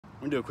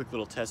I'm gonna do a quick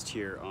little test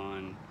here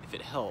on if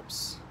it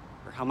helps,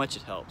 or how much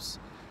it helps,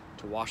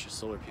 to wash a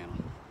solar panel.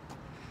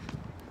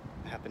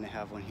 I happen to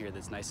have one here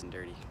that's nice and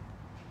dirty.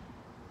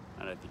 I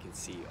don't know if you can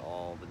see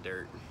all the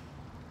dirt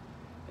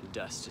and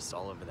dust just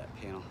all over that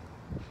panel.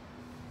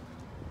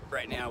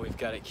 Right now we've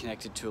got it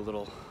connected to a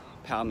little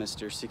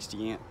PowMr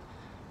 60 amp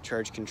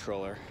charge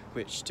controller,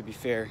 which, to be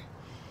fair,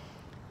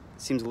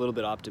 seems a little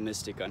bit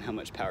optimistic on how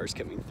much power is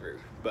coming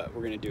through, but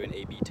we're gonna do an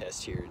A/B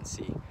test here and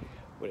see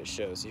what it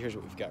shows. So here's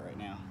what we've got right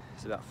now.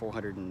 It's about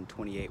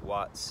 428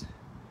 watts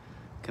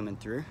coming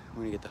through.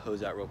 We're gonna get the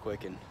hose out real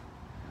quick and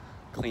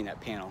clean that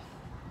panel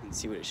and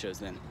see what it shows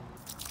then.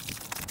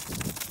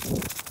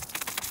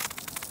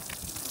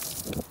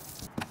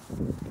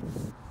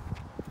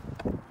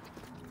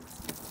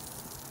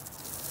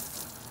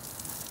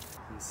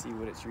 And see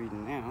what it's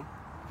reading now.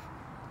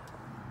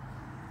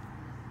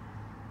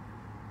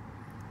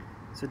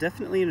 So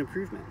definitely an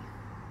improvement.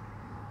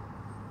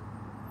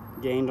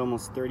 Gained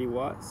almost 30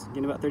 watts,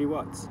 gained about 30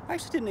 watts. I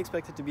actually didn't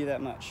expect it to be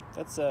that much.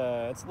 That's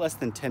less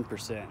than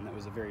 10%, and that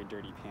was a very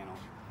dirty panel.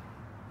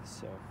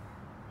 So,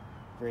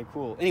 very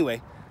cool.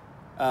 Anyway,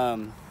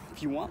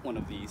 if you want one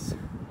of these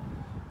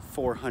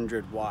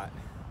 400 watt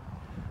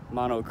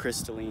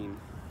monocrystalline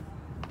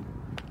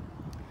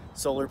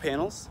solar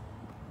panels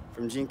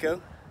from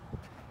Jinko,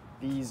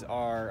 these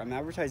are, I'm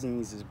advertising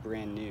these as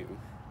brand new.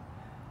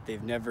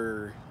 They've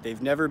never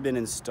been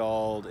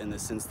installed in the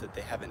sense that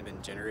they haven't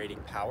been generating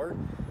power.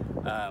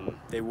 A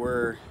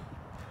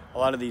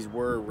lot of these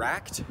were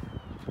racked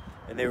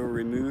and they were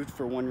removed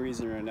for one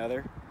reason or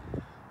another.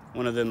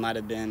 One of them might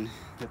have been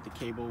that the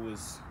cable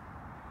was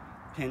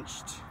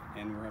pinched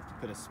and we'll have to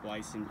put a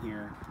splice in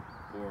here,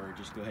 or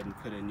just go ahead and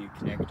put a new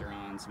connector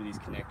on. Some of these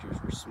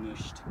connectors were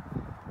smushed,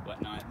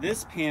 whatnot.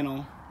 This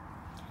panel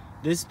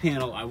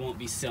I won't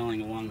be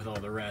selling along with all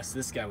the rest.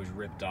 This guy was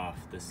ripped off,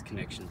 this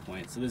connection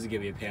point. So this is gonna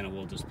be a panel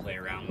we'll just play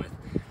around with.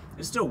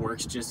 It still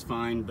works just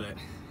fine, but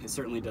it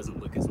certainly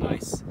doesn't look as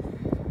nice.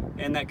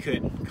 And that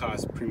could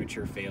cause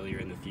premature failure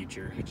in the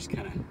future. I just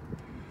kind of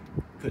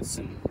put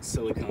some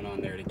silicone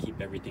on there to keep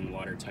everything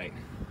watertight.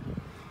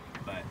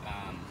 But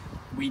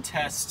we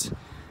test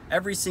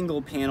every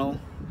single panel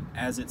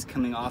as it's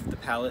coming off the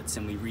pallets,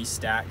 and we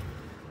restack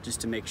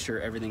just to make sure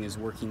everything is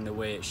working the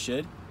way it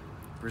should.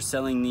 We're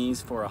selling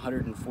these for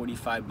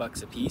 145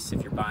 bucks a piece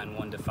if you're buying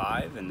 1 to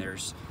 5, and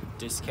there's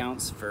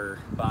discounts for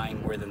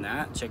buying more than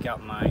that. Check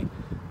out my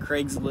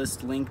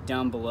Craigslist link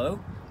down below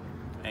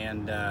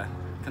and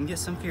come get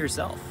some for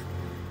yourself.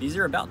 These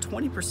are about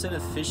 20%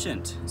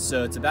 efficient,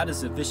 so it's about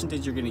as efficient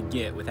as you're gonna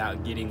get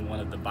without getting one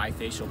of the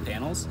bifacial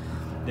panels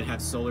that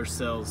have solar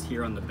cells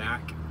here on the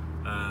back,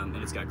 and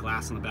it's got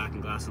glass on the back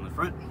and glass on the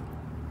front,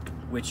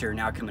 which are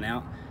now coming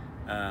out.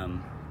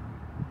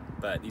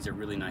 But these are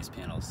really nice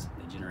panels.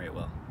 They generate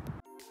well.